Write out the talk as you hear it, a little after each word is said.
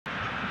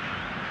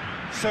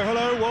So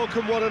hello,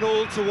 welcome one and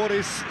all to what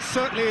is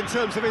certainly in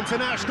terms of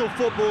international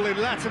football in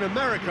Latin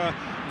America,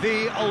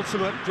 the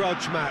ultimate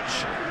grudge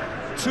match.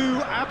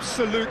 Two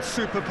absolute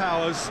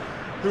superpowers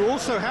who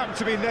also happen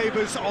to be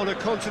neighbours on a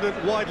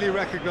continent widely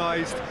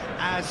recognised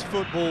as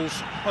football's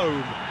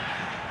home.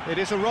 It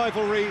is a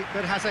rivalry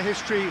that has a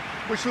history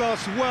which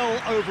lasts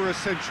well over a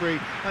century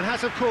and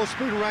has of course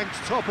been ranked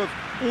top of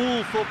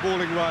all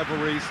footballing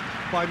rivalries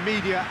by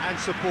media and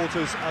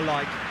supporters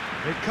alike.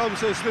 It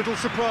comes as little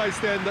surprise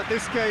then that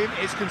this game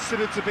is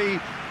considered to be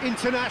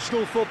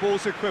international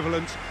football's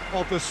equivalent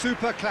of the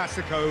Super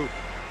Classico.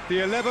 The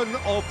 11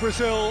 of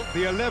Brazil,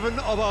 the 11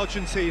 of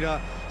Argentina,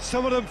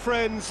 some of them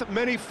friends,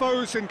 many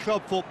foes in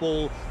club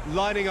football,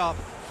 lining up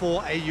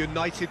for a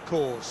united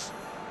cause.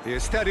 The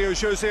Estadio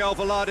José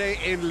Alvalade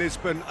in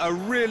Lisbon, a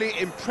really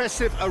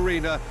impressive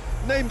arena,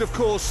 named of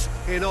course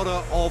in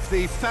honour of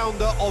the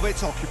founder of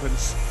its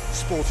occupants,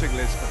 Sporting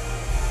Lisbon.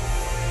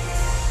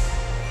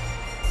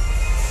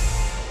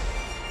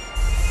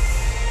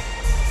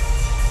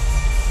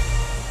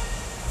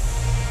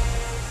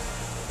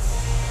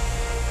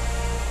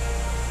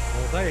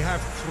 They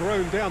have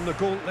thrown down the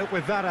gauntlet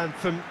with that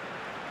anthem,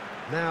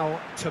 now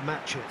to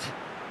match it.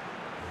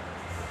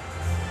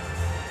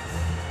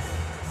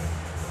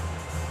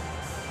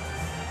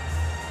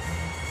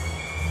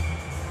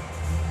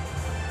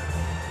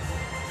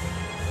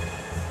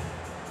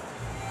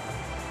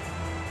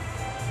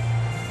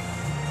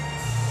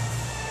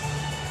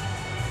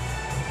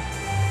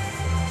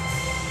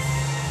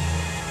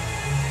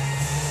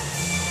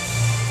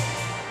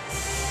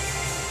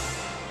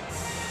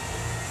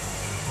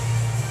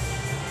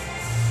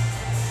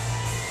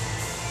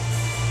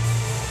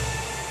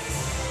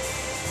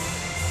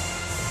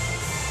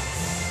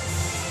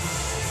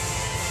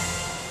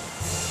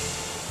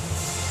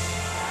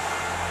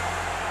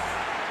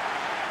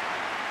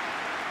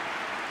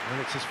 And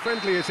it's as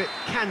friendly as it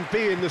can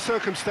be in the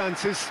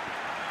circumstances,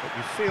 but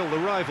you feel the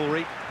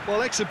rivalry.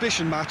 Well,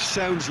 exhibition match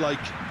sounds like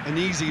an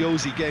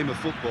easy-ozy game of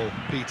football,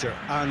 Peter,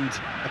 and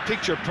a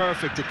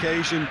picture-perfect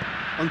occasion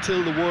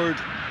until the word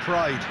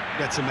pride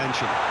gets a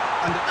mention.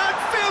 And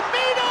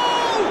Firmino!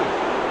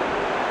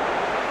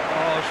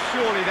 Oh,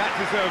 surely that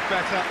deserved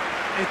better.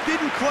 It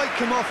didn't quite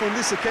come off on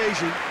this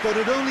occasion, but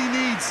it only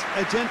needs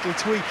a gentle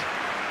tweak.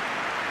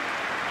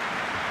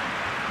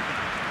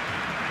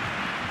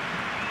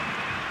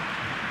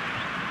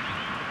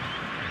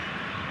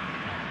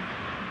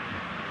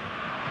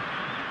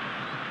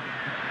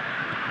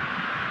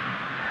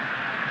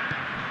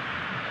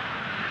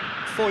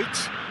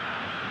 Foyt,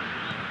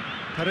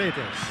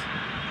 Paredes,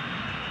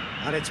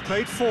 and it's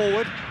played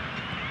forward.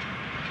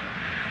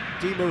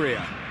 Di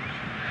Maria,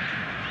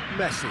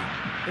 Messi,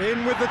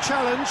 in with the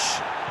challenge,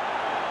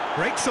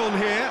 breaks on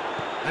here,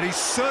 and he's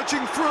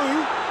searching through.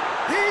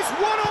 He's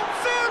one on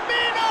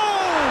Firmino,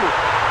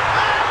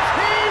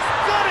 and he's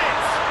got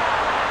it!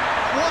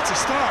 What a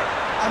start,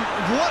 and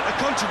what a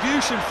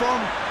contribution from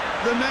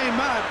the main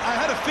man. I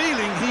had a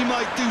feeling he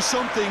might do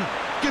something,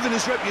 given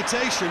his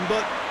reputation,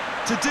 but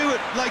to do it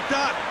like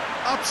that,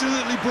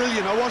 absolutely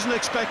brilliant. I wasn't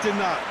expecting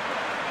that.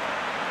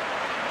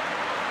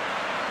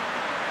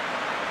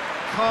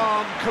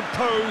 Calm,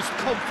 composed,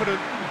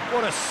 confident.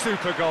 What a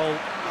super goal.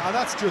 Ah,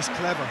 that's just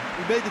clever.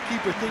 He made the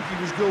keeper think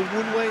he was going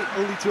one way,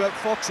 only to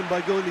outfox him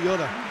by going the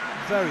other.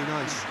 Very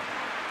nice.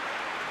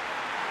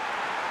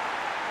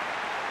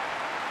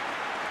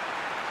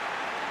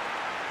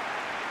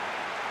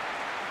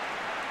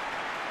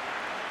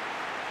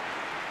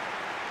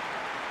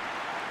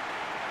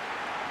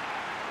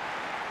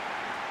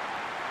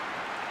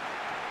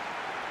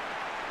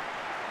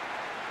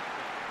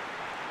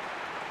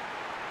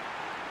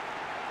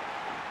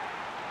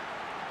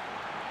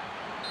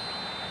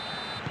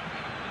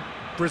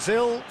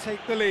 Brazil take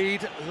the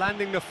lead,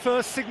 landing the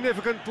first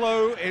significant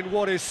blow in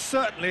what is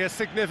certainly a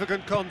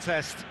significant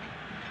contest.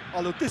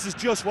 Oh look, this is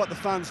just what the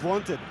fans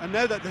wanted, and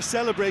now that they're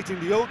celebrating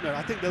the opener,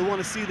 I think they'll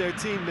want to see their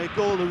team make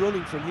all the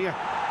running from here.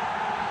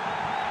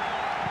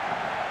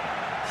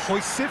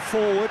 Hoists it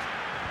forward.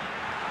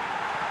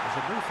 There's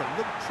a move that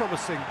looked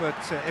promising,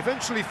 but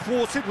eventually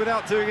thwarted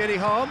without doing any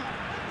harm.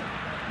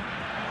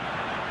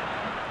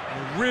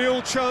 A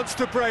real chance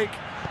to break.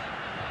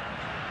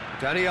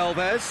 Dani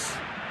Alves.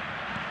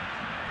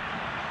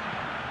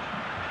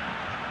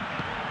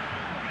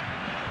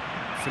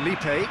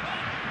 Felipe.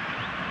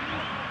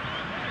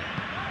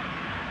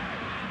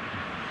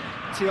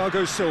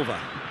 Thiago Silva.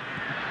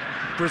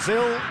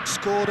 Brazil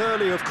scored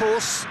early, of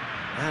course,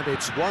 and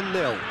it's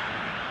 1-0.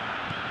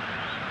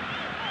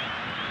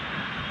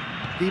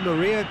 Di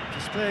Maria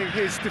displaying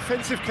his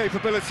defensive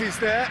capabilities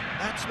there.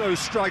 That's no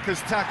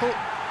striker's tackle.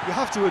 You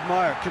have to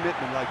admire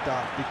commitment like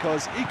that,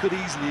 because he could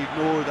easily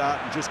ignore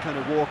that and just kind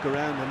of walk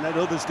around and let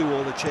others do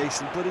all the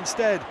chasing, but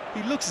instead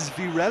he looks as if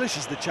he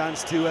relishes the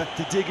chance to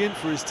dig in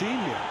for his team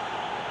here.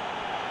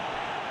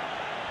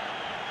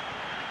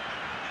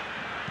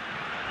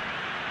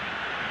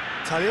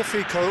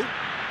 Tagliafico.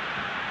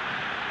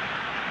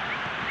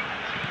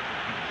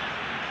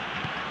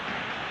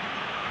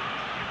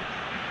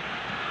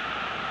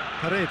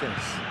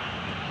 Paredes.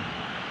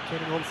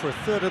 Getting on for a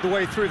third of the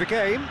way through the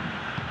game.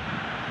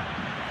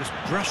 Just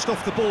brushed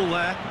off the ball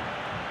there.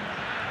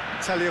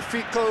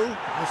 Tagliafico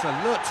was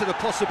alert to the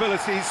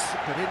possibilities,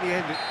 but in the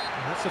end,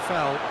 that's a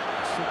foul.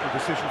 Simple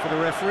decision for the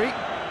referee.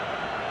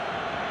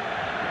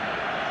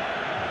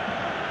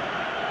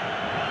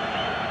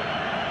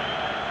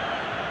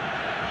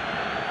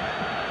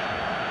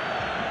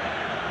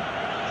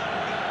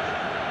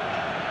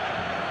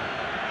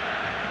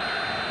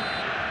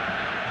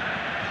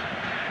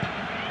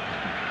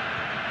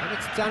 And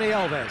it's Dani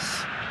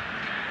Alves.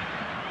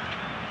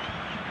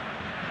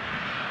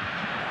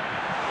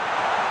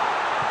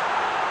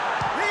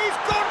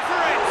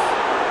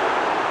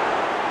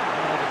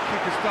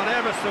 Done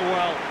ever so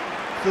well.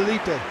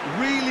 Felipe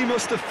really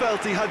must have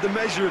felt he had the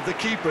measure of the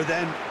keeper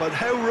then, but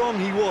how wrong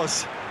he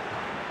was.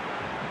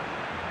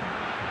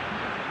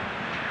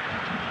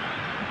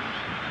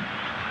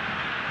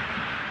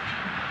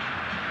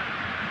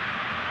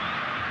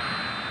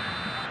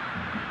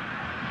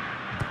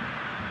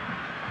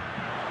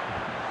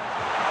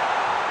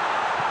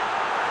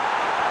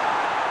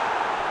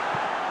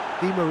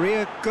 Di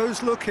Maria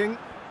goes looking.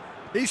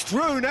 He's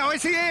through, now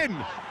is he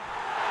in?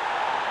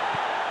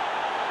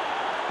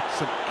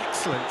 Some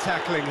excellent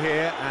tackling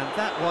here, and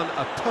that one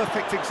a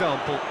perfect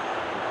example.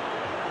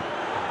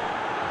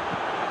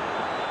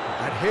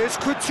 And here's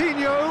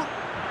Coutinho.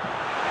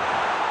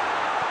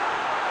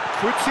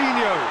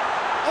 Coutinho.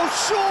 Oh,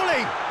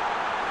 surely!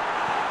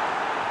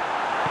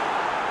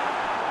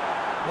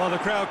 Well, the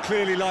crowd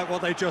clearly like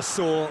what they just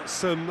saw.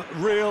 Some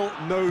real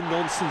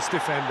no-nonsense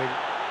defending.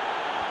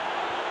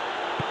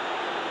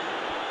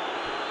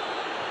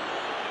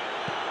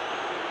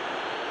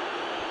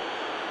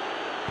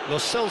 Lo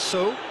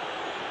Celso.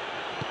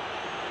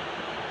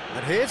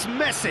 And here's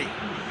Messi.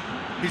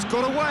 He's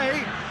got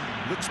away,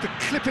 looks to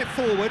clip it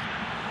forward.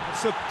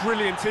 That's a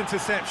brilliant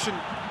interception.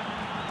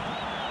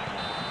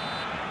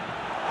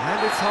 And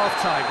it's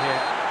half-time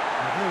here.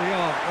 And here we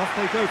are, off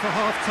they go for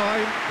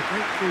half-time. The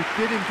breakthrough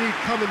did indeed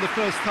come in the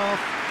first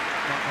half,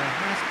 but there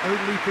has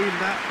only been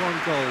that one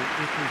goal.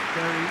 It was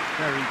very,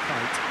 very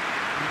tight.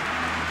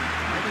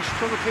 Any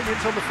strong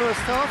opinions on the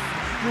first half?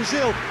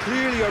 Brazil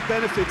clearly are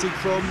benefiting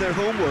from their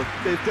homework.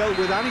 They've dealt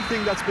with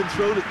anything that's been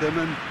thrown at them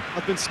and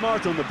have been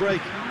smart on the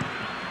break.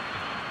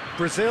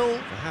 Brazil,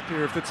 the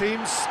happier of the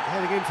teams,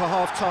 heading in for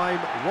half-time,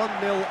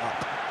 1-0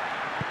 up.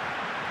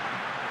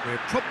 We're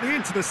promptly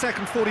into the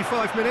second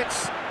 45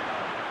 minutes.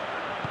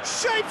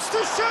 Shapes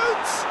to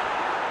shoot!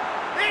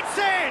 It's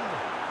in!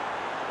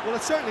 Well,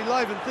 it certainly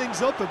livened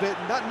things up a bit,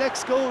 and that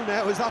next goal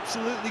now is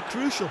absolutely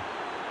crucial.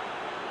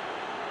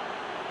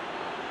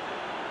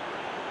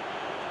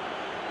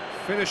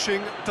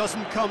 Finishing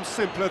doesn't come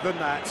simpler than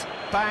that.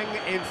 Bang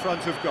in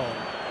front of goal.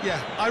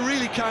 Yeah, I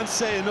really can't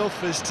say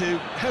enough as to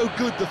how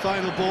good the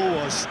final ball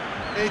was.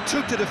 It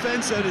took the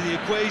defence out of the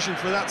equation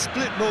for that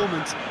split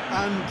moment,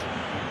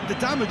 and the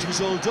damage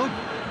was all done.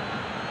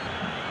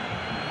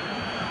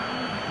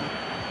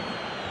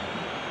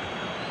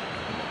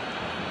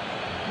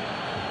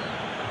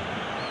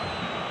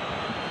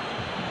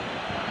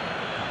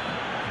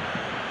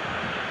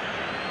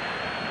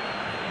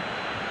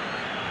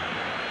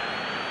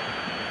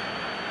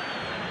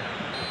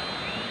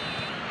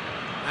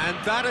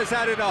 And that has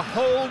added a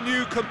whole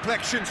new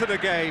complexion to the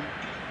game.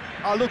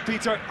 Oh, look,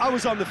 Peter, I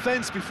was on the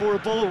fence before a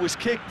ball was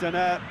kicked, and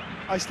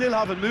I still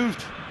haven't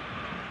moved.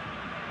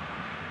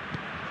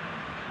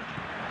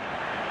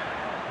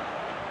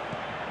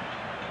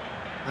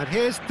 And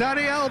here's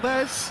Dani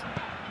Alves.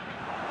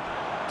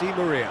 Di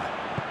Maria.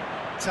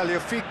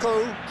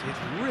 Tagliafico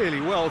did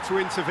really well to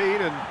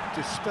intervene and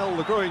dispel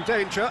the growing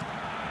danger.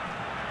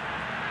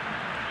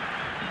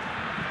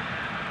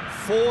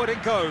 Forward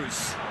it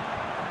goes.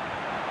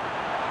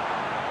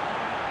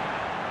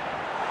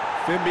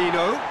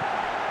 Firmino.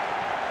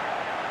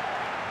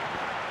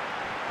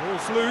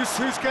 Ball's loose,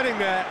 who's getting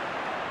there?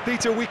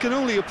 Peter, we can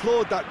only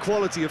applaud that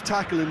quality of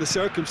tackle in the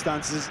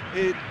circumstances.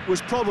 It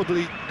was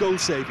probably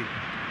goal-saving.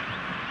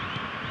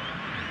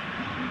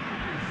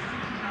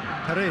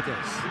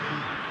 Paredes.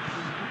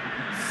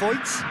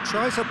 Foyt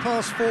tries a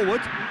pass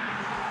forward.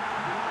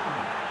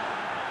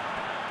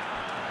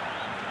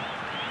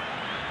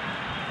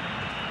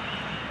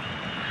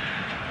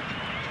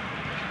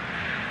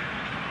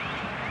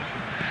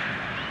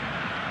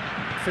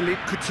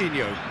 Philippe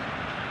Coutinho.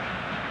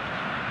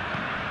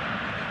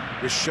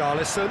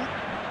 Richarlison.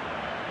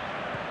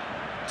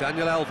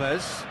 Daniel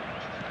Alves.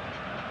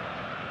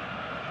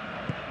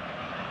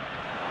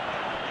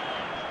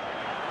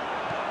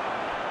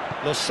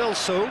 Lo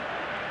Celso.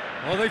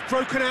 Oh, they've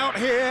broken out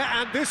here,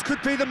 and this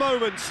could be the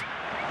moment.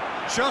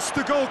 Just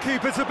the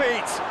goalkeeper to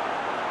beat.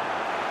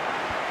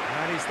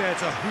 And he's there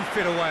to hoof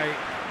it away.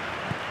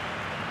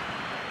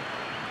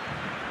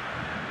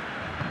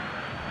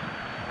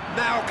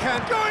 Now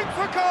going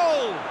for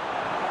goal!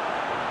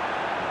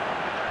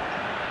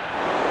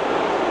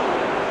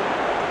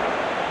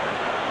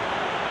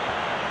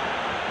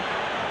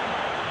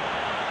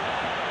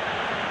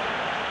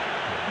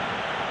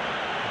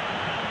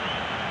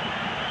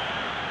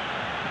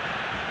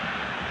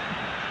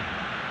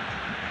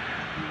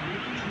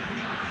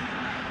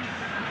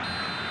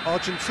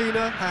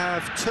 Argentina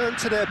have turned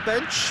to their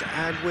bench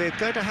and we're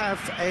going to have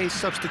a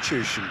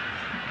substitution.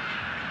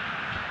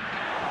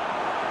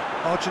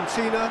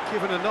 Argentina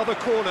given another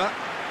corner.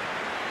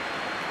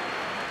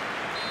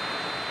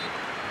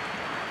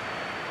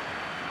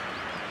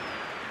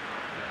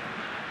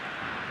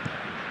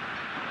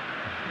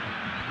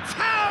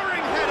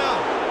 Towering header!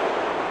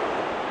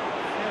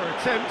 Fair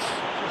attempt,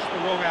 just the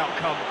wrong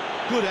outcome.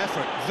 Good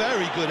effort,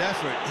 very good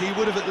effort. He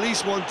would have at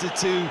least wanted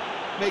to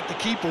make the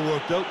keeper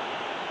work though.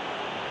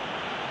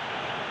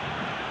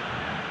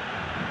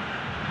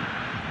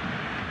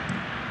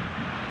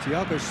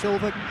 Thiago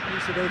Silva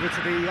plays it over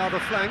to the other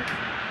flank.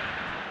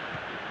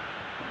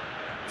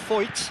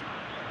 Foyt.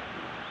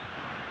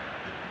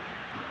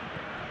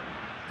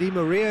 Di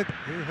Maria,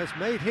 who has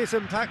made his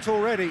impact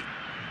already.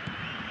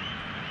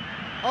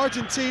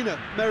 Argentina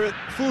merit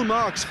full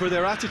marks for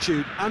their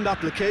attitude and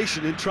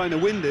application in trying to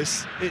win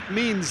this. It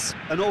means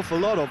an awful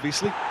lot,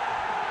 obviously.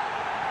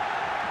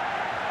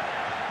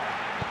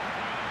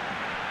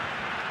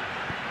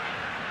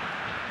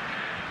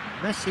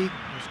 Messi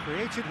has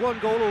created one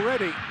goal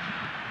already.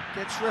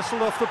 Gets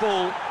wrestled off the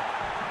ball.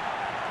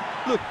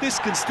 Look, this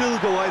can still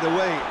go either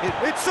way.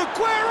 It's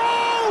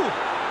Aguero!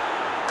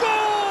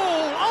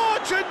 Goal!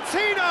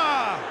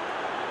 Argentina!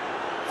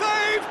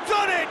 They've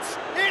done it!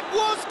 It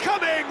was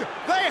coming!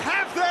 They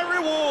have their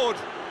reward!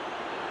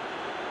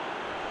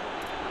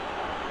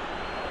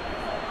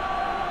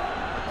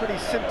 Pretty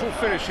simple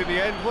finish in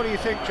the end. What do you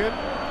think, Jim?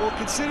 Well,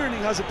 considering he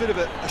has a bit of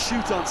a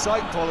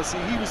shoot-on-sight policy,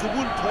 he was the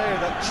one player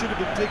that should have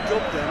been picked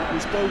up then. It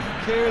was both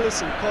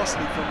careless and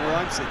costly from where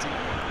I'm sitting.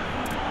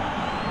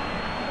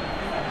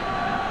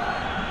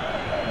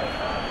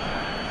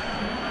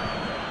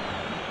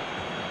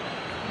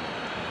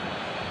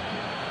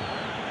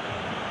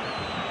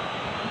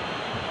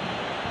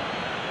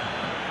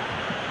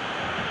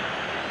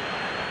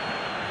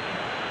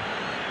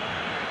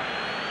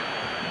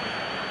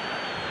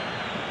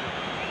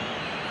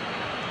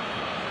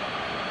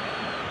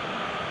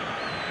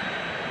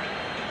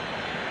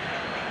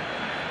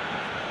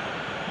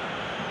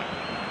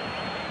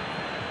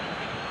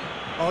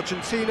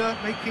 Argentina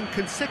making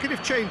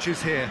consecutive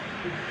changes here.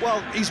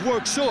 Well, he's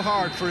worked so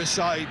hard for his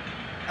side,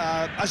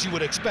 as you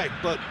would expect,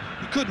 but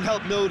you couldn't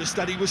help notice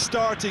that he was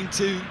starting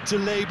to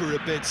labour a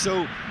bit,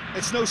 so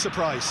it's no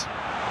surprise.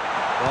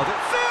 Well,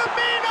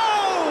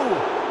 Firmino!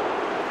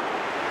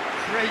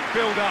 Great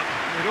build-up.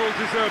 It all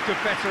deserved a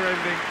better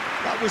ending.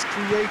 That was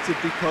created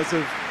because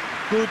of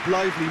good,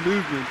 lively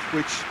movement,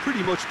 which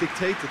pretty much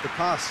dictated the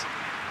pass.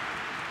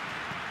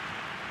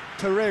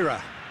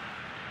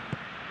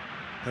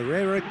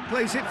 Herrera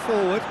plays it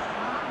forward.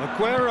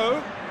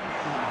 Aguero.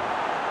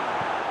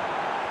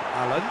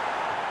 Allen.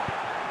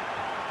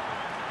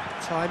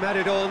 Time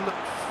added on,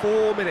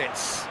 4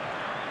 minutes.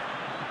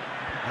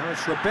 Now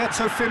it's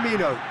Roberto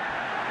Firmino.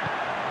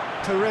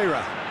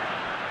 Herrera.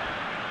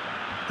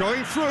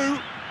 Going through.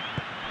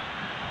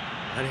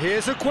 And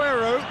here's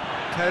Aguero.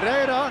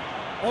 Herrera.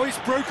 Oh, he's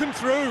broken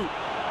through.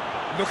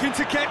 Looking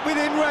to get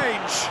within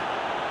range.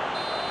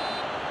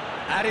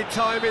 Added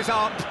time is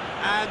up.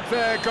 And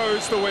there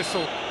goes the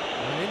whistle.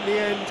 And in the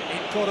end,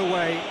 it got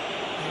away.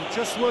 They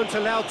just weren't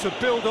allowed to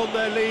build on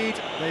their lead.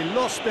 They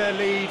lost their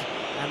lead,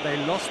 and they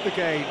lost the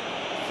game.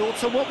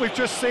 Thoughts on what we've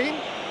just seen?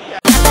 Yeah.